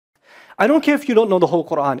I don't care if you don't know the whole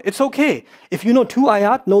Quran. It's okay. If you know 2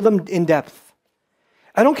 ayat, know them in depth.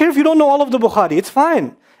 I don't care if you don't know all of the Bukhari. It's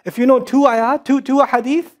fine. If you know 2 ayat, two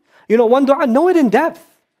hadith, you know 1 dua, know it in depth.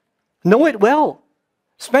 Know it well.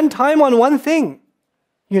 Spend time on one thing.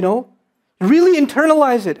 You know, really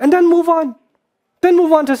internalize it and then move on. Then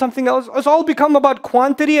move on to something else. It's all become about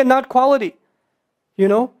quantity and not quality. You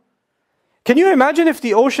know? Can you imagine if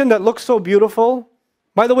the ocean that looks so beautiful,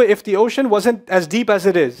 by the way, if the ocean wasn't as deep as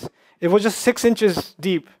it is, it was just 6 inches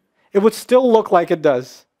deep, it would still look like it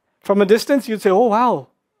does. From a distance, you'd say, oh wow.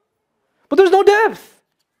 But there's no depth.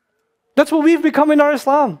 That's what we've become in our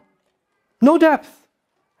Islam. No depth.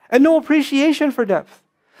 And no appreciation for depth.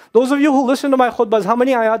 Those of you who listen to my khutbahs, how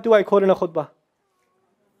many ayat do I quote in a khutbah?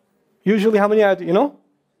 Usually how many ayat, you know?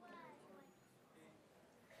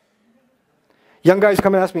 Young guys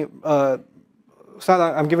come and ask me,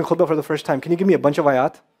 Ustad, I'm giving khutbah for the first time. Can you give me a bunch of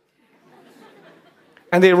ayat?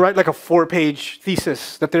 And they write like a 4-page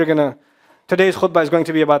thesis that they're going to, today's khutbah is going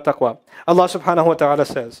to be about taqwa. Allah subhanahu wa ta'ala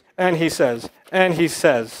says, and He says, and He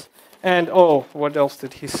says, and oh, what else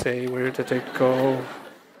did He say? Where did it go?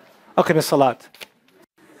 Aqim salat.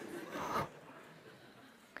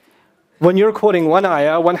 When you're quoting one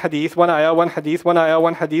ayah, one hadith, one ayah, one hadith, one ayah,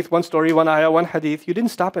 one hadith, one story, one ayah, one hadith, you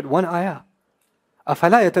didn't stop at one ayah.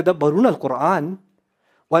 أَفَلَا يَتَدَبَّرُونَ الْقُرْآنِ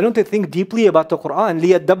Why don't they think deeply about the Quran?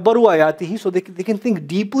 لِيَدَّبَّرُوا آيَاتِهِ So they can think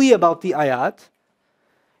deeply about the ayat.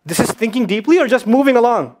 This is thinking deeply or just moving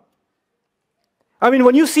along? I mean,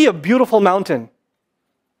 when you see a beautiful mountain,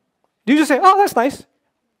 do you just say, oh, that's nice?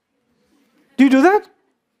 Do you do that?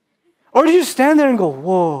 Or do you stand there and go,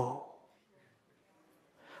 whoa?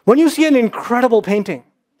 When you see an incredible painting,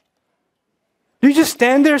 do you just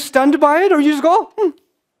stand there stunned by it or you just go,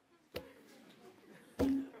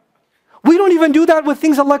 We don't even do that with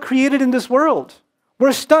things Allah created in this world.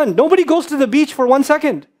 We're stunned. Nobody goes to the beach for 1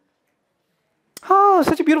 second. Oh,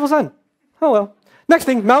 such a beautiful sun. Oh well. Next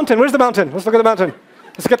thing, mountain. Where's the mountain? Let's look at the mountain.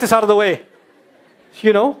 Let's get this out of the way.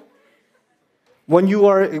 You know? When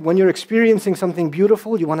you're experiencing something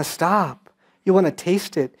beautiful, you want to stop. You want to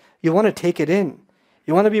taste it. You want to take it in.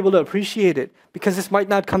 You want to be able to appreciate it because this might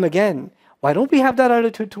not come again. Why don't we have that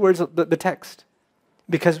attitude towards the text?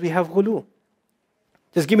 Because we have ghulu.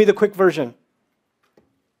 Just give me the quick version.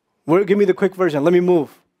 Give me the quick version. Let me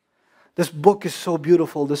move. This book is so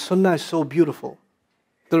beautiful. The sunnah is so beautiful.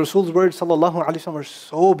 The Rasul's words, sallallahu alaihi wasallam, are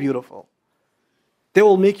so beautiful. They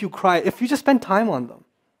will make you cry if you just spend time on them.